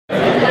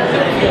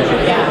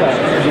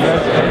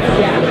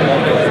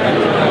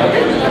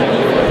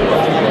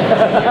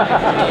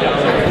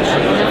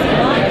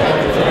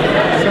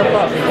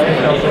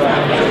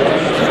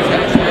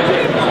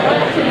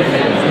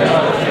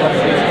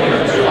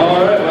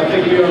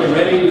we are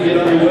ready to get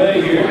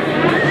underway here.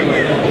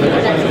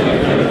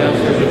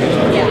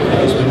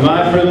 It's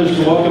my privilege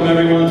to welcome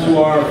everyone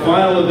to our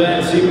final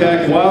event,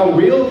 CPAC, While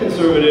Real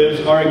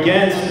Conservatives Are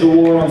Against the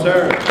War on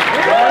Terror.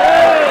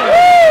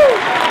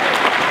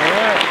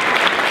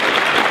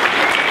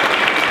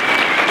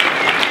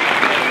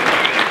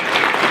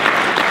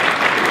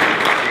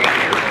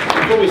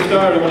 Before we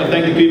start, I want to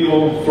thank the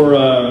people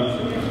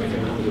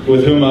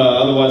with whom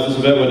otherwise this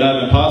event would not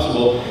have been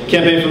possible.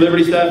 Campaign for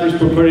Liberty staffers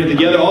for putting it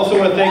together. Also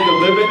want to thank the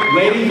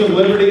Ladies of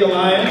Liberty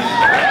Alliance.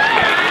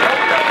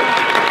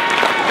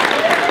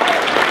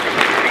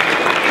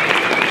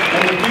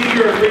 And the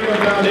Future of Freedom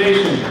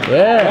Foundation.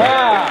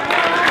 Yeah.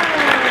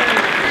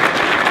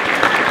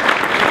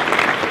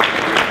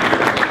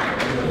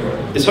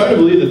 It's hard to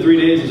believe that 3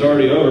 days is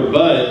already over,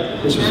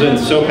 but this has been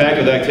so packed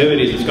with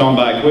activities, it's gone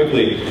by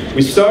quickly.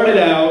 We started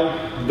out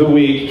the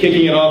week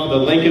kicking it off with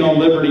a Lincoln on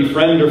Liberty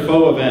friend or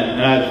foe event,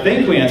 and I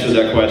think we answered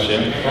that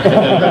question.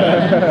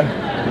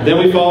 Then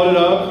we followed it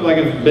up, like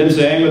I've been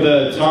saying, with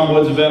a Tom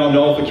Woods event on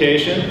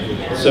nullification.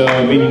 So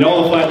we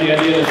nullified the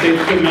idea that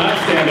states could not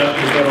stand up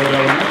to the federal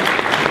government.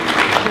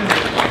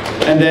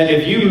 And then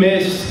if you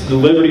missed the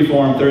Liberty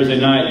Forum Thursday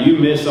night, you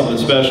missed something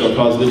special,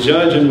 because the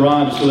judge and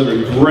Ron just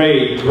delivered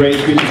great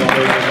speeches on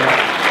Thursday night.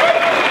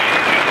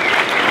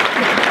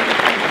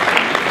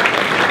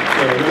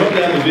 So we hope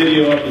to have the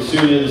video up as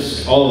soon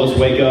as all of us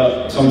wake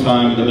up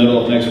sometime in the middle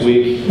of next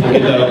week. We'll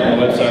get that up on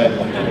the website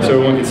so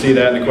everyone can see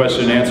that in the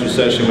question and answer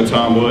session with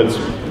Tom Woods.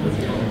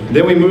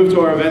 Then we moved to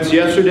our events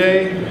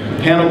yesterday,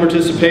 panel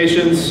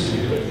participations,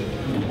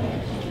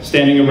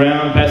 standing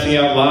around, passing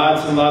out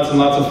lots and lots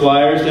of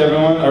flyers to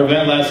everyone. Our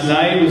event last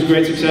night was a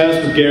great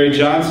success with Gary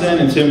Johnson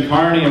and Tim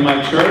Carney and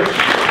Mike Church.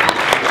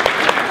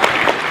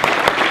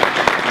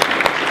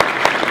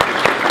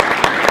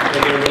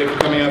 Thank everybody for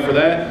coming out for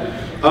that.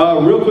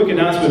 Real quick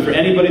announcement for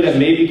anybody that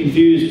may be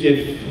confused.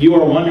 If you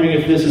are wondering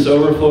if this is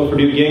overflow for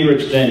Newt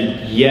Gingrich, then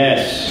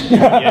yes.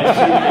 Yes,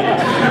 it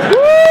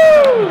is.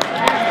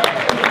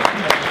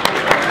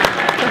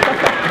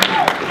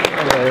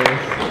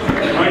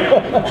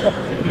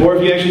 Or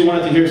if you actually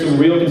wanted to hear some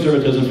real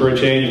conservatism for a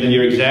change, then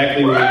you're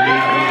exactly where you need to be.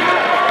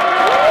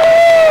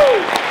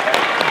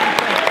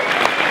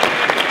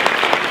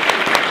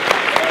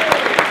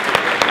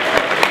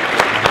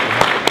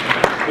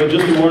 But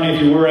just a warning,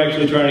 if you were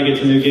actually trying to get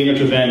to the Newt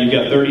Gingrich event, you've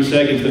got 30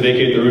 seconds to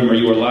vacate the room, or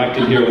you are locked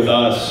in here with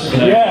us.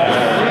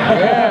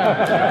 Yeah.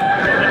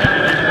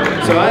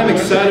 So I'm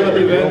excited about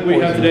the event we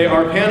have today.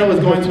 Our panel is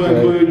going to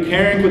include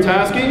Karen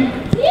Kwitaski,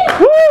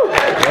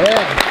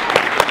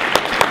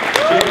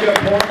 Jacob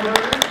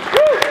Hornberger,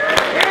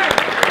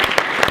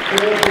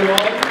 Phil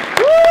Giraldi,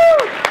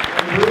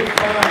 and Bruce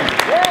Fine.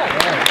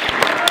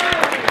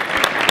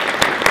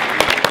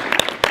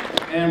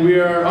 And we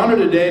are honored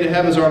today to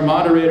have as our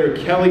moderator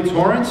Kelly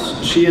Torrance.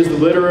 She is the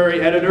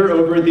literary editor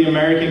over at the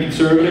American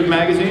Conservative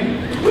magazine.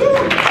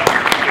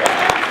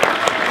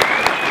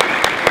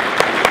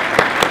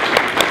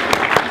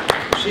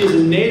 She is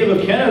a native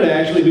of Canada,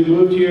 actually, who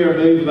moved here, I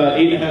believe, about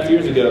 8.5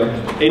 years ago.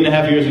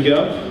 8.5 years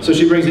ago. So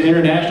she brings an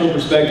international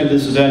perspective to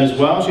this event as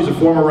well. She's a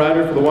former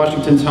writer for the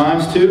Washington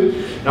Times, too.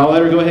 And I'll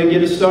let her go ahead and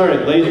get us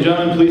started. Ladies and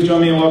gentlemen, please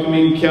join me in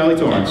welcoming Kelly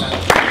Torrance.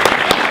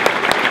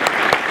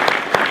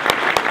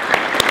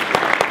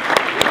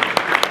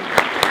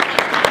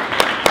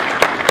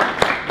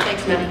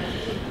 Thanks, Matt.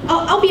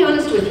 I'll be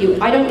honest with you,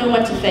 I don't know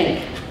what to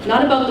think.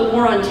 Not about the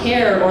war on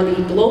terror, or the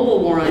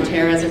global war on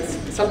terror as it's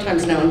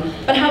sometimes known,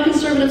 but how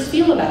conservatives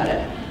feel about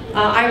it.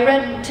 I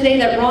read today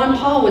that Ron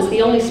Paul was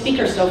the only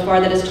speaker so far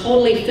that has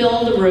totally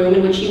filled the room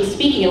in which he was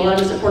speaking, and a lot of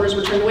his supporters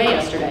were turned away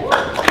yesterday.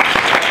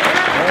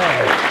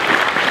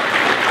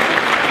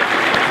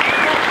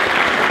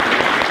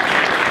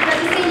 At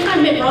the same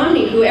time, Mitt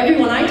Romney, who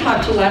everyone I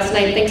talked to last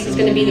night thinks is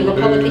going to be the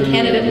Republican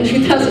candidate in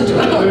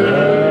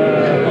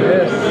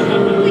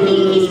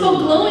 2012. He spoke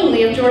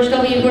glowingly of George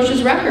W.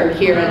 Bush's record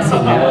here at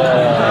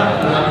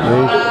CPAC.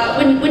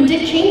 When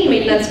Dick Cheney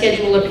made an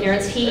unscheduled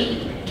appearance, he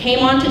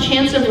came on to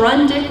chants of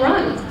 "Run, Dick,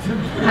 run."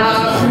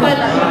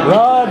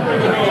 Run!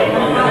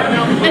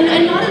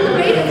 And not in the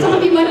way that some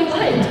of you might have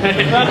liked.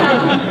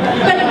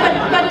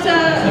 But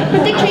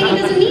Dick Cheney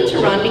doesn't need to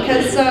run,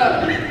 because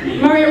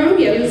Marco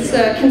Rubio, is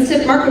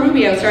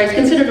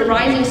considered a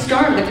rising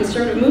star of the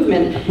conservative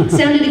movement,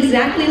 sounded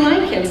exactly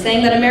like him,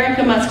 saying that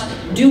America must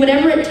do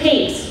whatever it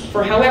takes,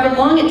 for however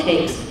long it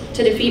takes,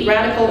 to defeat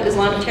radical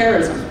Islamic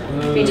terrorism.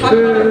 We talk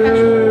about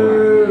perpetual war.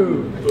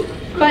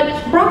 But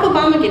Barack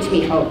Obama gives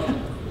me hope.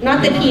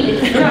 Not that he'd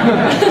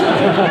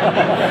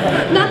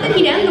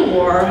end the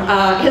war.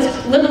 His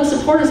liberal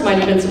supporters might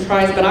have been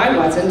surprised, but I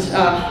wasn't.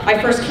 I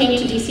first came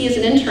to DC as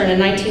an intern in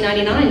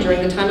 1999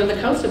 during the time of the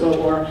Kosovo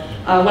War.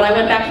 When I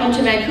went back home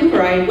to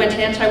Vancouver, I went to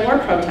anti-war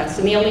protests,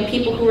 and the only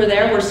people who were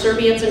there were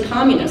Serbians and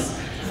communists.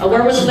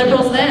 Where were the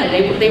liberals then?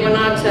 They were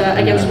not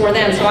against war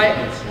then. So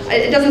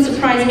it doesn't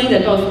surprise me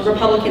that both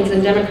Republicans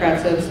and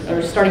Democrats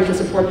are starting to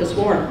support this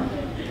war.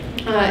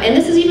 And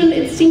this is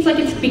it seems like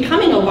it's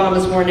becoming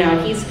Obama's war now.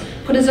 He's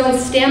put his own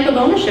stamp of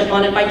ownership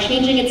on it by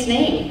changing its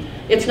name.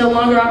 It's no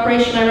longer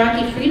Operation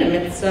Iraqi Freedom,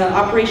 it's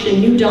Operation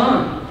New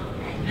Dawn.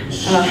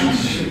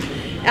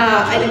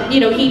 And, you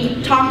know,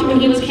 he talked when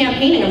he was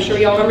campaigning, I'm sure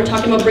you all remember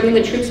talking about bringing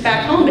the troops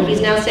back home, but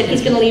he's now said he's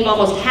going to leave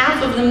almost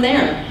half of them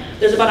there.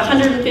 There's about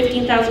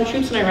 115,000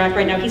 troops in Iraq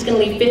right now. He's going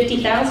to leave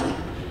 50,000.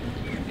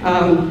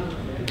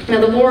 Now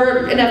the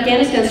war in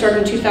Afghanistan started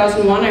in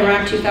 2001,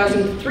 Iraq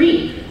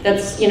 2003.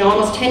 That's, you know,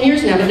 almost 10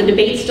 years now, but the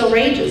debate still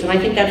rages, and I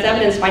think that's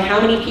evidenced by how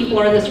many people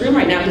are in this room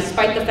right now,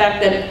 despite the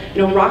fact that,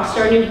 you know, rock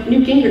star Newt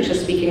Gingrich is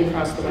speaking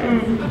across the way.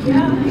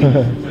 Now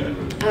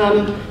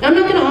I'm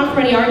not going to offer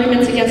any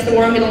arguments against the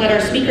war. I'm going to let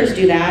our speakers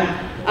do that.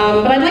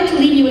 But I'd like to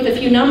leave you with a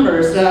few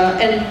numbers.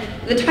 And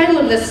the title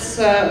of this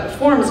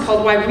forum is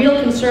called Why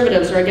Real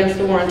Conservatives Are Against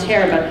the War on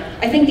Terror. But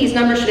I think these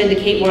numbers should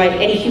indicate why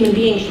any human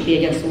being should be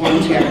against the war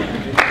on terror.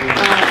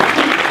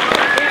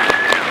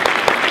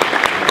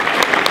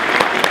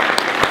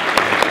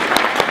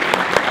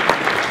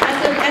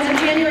 As of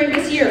January of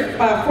this year,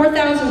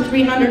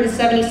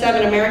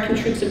 4,377 American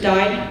troops have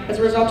died as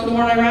a result of the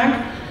war in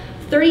Iraq.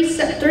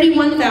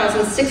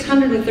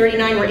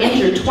 31,639 were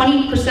injured,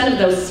 20% of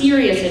those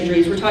serious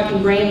injuries. We're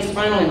talking brain and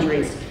spinal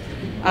injuries.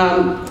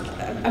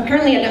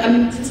 Apparently,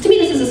 to me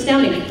this is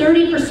astounding,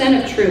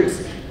 30% of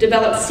troops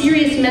developed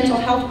serious mental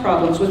health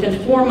problems within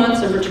 4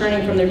 months of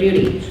returning from their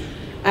duty.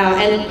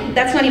 And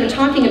that's not even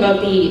talking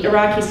about the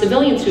Iraqi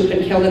civilians who've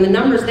been killed, and the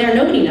numbers there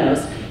nobody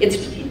knows.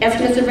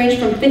 Estimates have ranged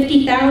from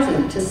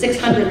 50,000 to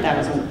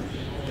 600,000.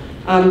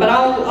 But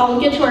I'll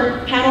get to our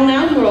panel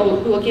now, who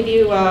will give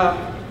you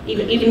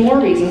even more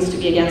reasons to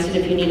be against it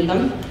if you needed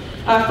them.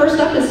 First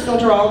up is Phil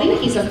Giraldi.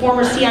 He's a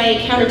former CIA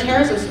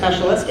counterterrorism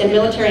specialist and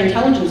military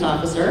intelligence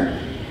officer.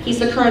 He's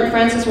the current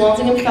Francis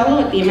Walsingham Fellow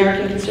at the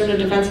American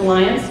Conservative Defense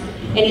Alliance,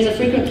 and he's a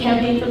frequent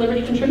Campaign for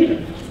Liberty contributor.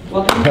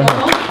 Welcome, Phil.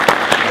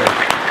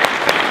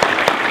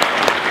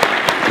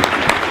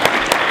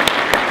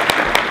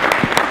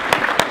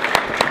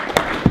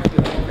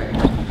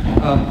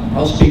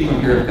 I'll speak from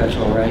here if that's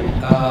all right. To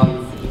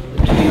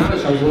be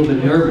honest, I was a little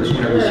bit nervous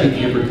when I received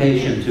the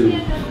invitation to...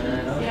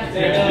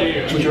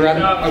 Would you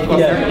rather?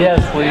 Yes,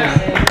 please.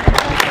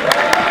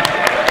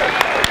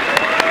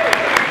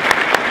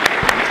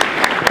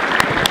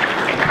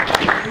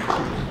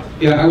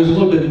 Yeah, I was a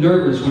little bit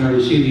nervous when I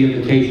received the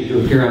invitation to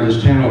appear on this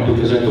panel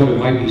because I thought it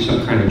might be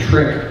some kind of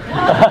trick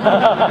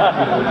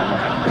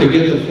to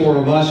get the four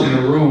of us in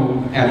a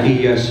room at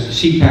the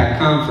CPAC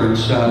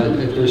conference.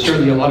 There's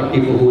certainly a lot of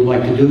people who would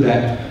like to do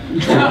that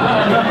for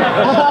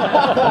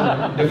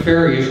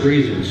nefarious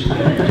reasons.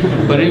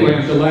 But anyway,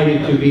 I'm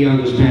delighted to be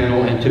on this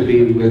panel and to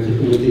be with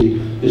the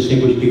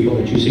distinguished people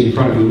that you see in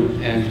front of you,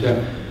 and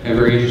I'm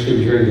very interested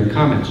in hearing their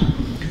comments.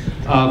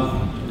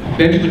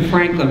 Benjamin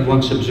Franklin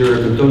once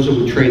observed that those who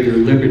would trade their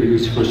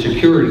liberties for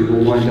security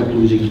will wind up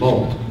losing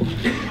both.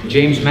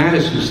 James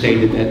Madison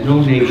stated that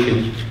no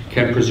nation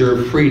can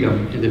preserve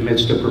freedom in the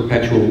midst of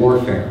perpetual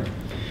warfare.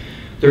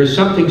 There is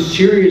something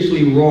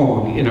seriously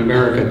wrong in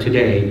America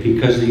today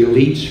because the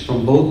elites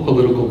from both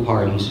political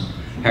parties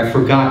have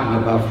forgotten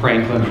about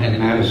Franklin and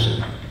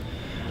Madison.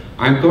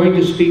 I'm going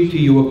to speak to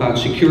you about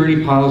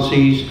security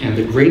policies and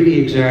the greatly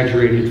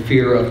exaggerated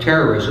fear of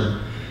terrorism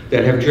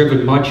that have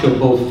driven much of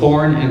both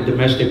foreign and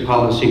domestic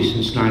policy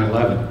since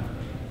 9/11.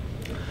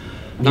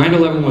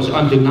 9/11 was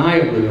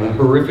undeniably a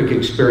horrific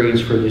experience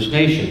for this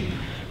nation,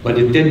 but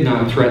it did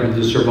not threaten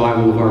the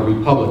survival of our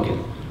republic.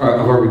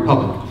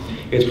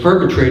 Its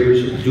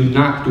perpetrators do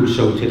not do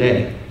so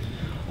today.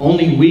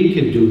 Only we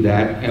can do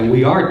that, and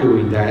we are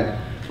doing that,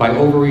 by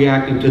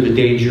overreacting to the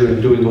danger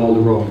and doing all the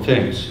wrong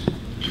things.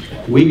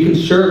 We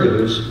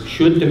conservatives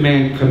should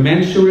demand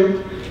commensurate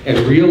and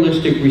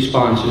realistic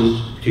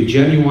responses to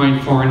genuine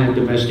foreign and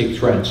domestic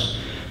threats,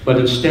 but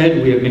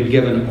instead we have been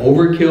given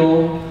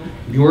overkill,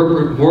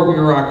 more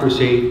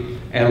bureaucracy,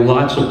 and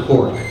lots of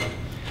pork.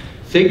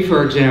 Think,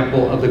 for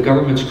example, of the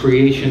government's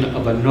creation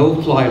of a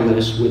no-fly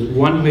list with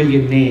 1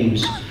 million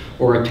names,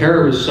 or a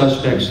terrorist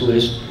suspects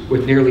list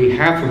with nearly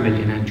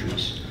 500,000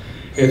 entries.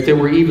 If there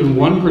were even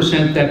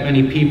 1% that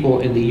many people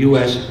in the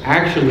US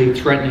actually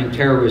threatening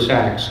terrorist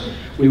acts,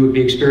 we would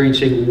be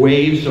experiencing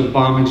waves of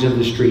bombings in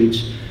the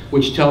streets,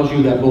 which tells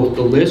you that both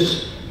the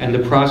lists and the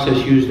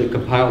process used to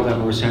compile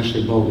them are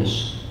essentially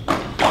bogus.